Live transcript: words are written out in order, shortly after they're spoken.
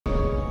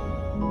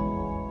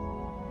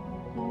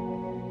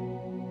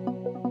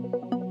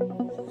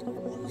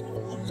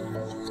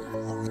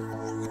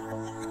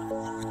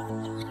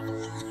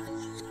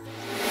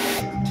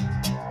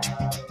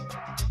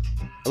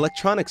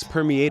Electronics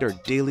permeate our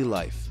daily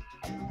life.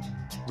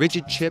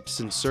 Rigid chips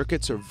and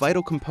circuits are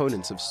vital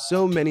components of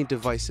so many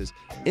devices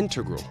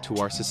integral to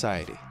our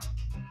society.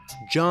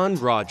 John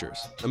Rogers,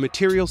 a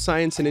material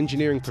science and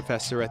engineering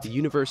professor at the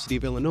University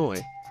of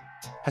Illinois,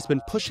 has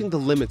been pushing the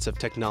limits of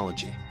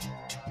technology,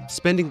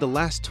 spending the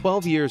last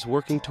 12 years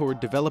working toward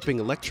developing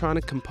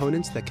electronic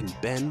components that can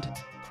bend,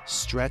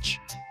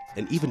 stretch,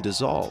 and even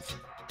dissolve.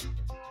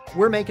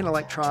 We're making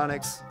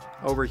electronics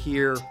over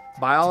here,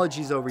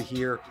 biology's over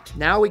here.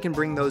 Now we can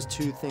bring those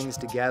two things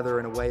together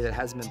in a way that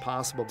hasn't been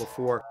possible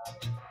before.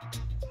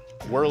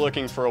 We're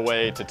looking for a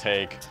way to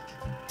take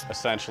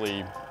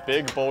essentially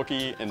big,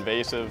 bulky,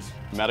 invasive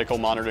medical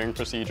monitoring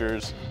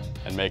procedures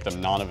and make them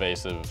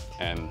non-invasive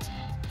and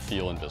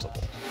feel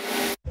invisible.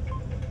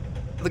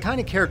 The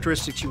kind of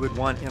characteristics you would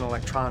want in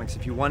electronics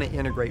if you want to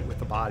integrate with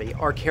the body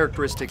are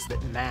characteristics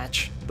that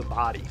match the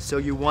body. So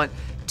you want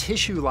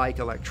tissue-like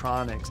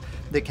electronics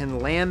that can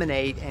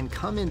laminate and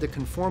come into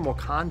conformal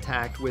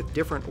contact with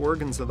different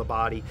organs of the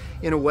body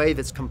in a way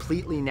that's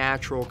completely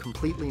natural,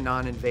 completely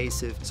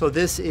non-invasive. So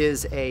this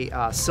is a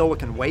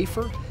silicon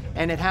wafer,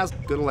 and it has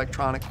good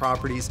electronic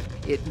properties.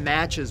 It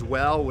matches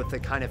well with the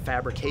kind of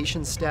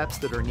fabrication steps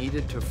that are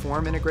needed to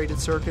form integrated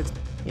circuits.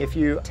 If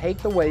you take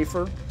the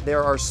wafer,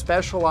 there are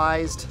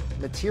specialized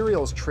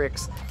materials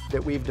tricks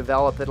that we've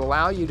developed that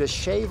allow you to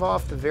shave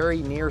off the very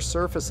near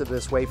surface of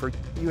this wafer.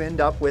 You end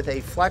up with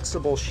a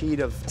flexible sheet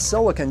of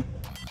silicon.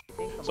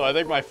 So I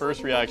think my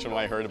first reaction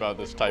when I heard about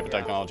this type of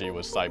technology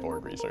was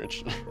cyborg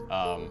research.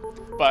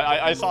 But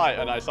I saw it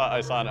and I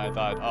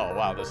thought, oh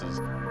wow,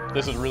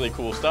 this is really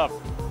cool stuff.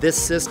 This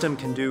system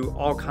can do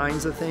all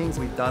kinds of things.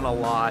 We've done a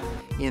lot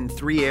in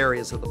 3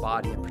 areas of the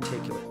body in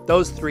particular.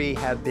 Those 3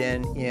 have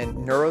been in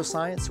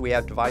neuroscience. We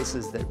have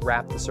devices that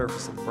wrap the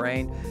surface of the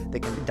brain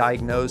that can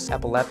diagnose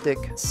epileptic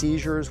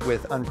seizures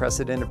with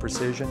unprecedented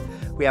precision.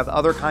 We have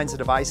other kinds of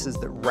devices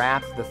that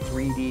wrap the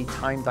 3D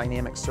time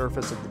dynamic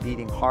surface of the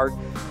beating heart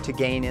to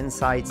gain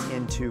insights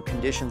into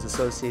conditions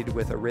associated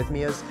with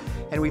arrhythmias.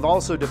 And we've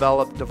also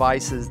developed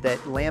devices that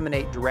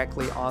laminate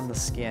directly on the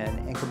skin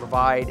and can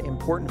provide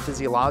important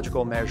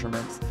physiological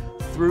measurements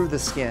through the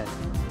skin.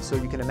 So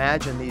you can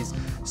imagine these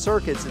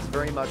circuits is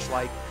very much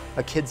like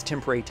a kid's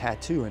temporary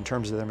tattoo in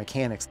terms of their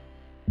mechanics.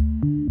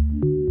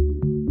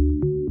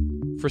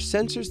 For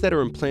sensors that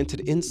are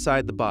implanted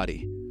inside the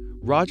body,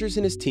 Rogers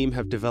and his team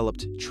have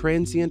developed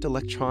transient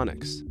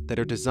electronics that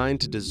are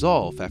designed to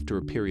dissolve after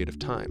a period of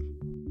time.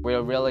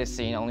 We're really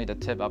seeing only the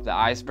tip of the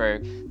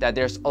iceberg, that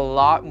there's a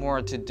lot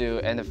more to do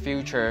in the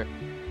future.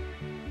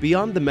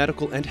 Beyond the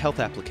medical and health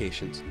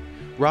applications,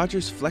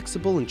 Rogers'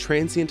 flexible and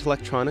transient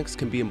electronics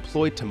can be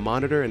employed to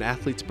monitor an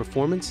athlete's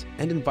performance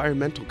and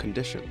environmental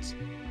conditions.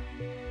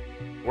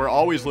 We're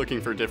always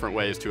looking for different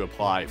ways to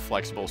apply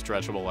flexible,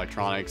 stretchable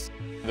electronics.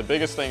 The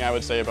biggest thing I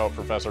would say about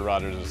Professor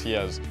Rogers is he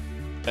has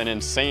an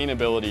insane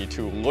ability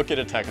to look at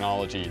a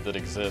technology that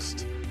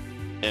exists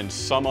in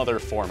some other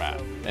format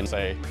and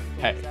say,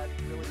 hey,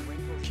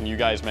 can you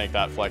guys make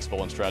that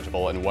flexible and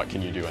stretchable, and what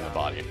can you do in the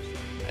body?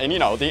 And you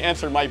know, the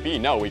answer might be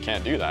no, we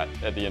can't do that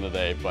at the end of the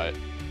day, but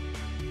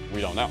we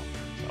don't know,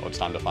 so it's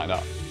time to find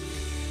out.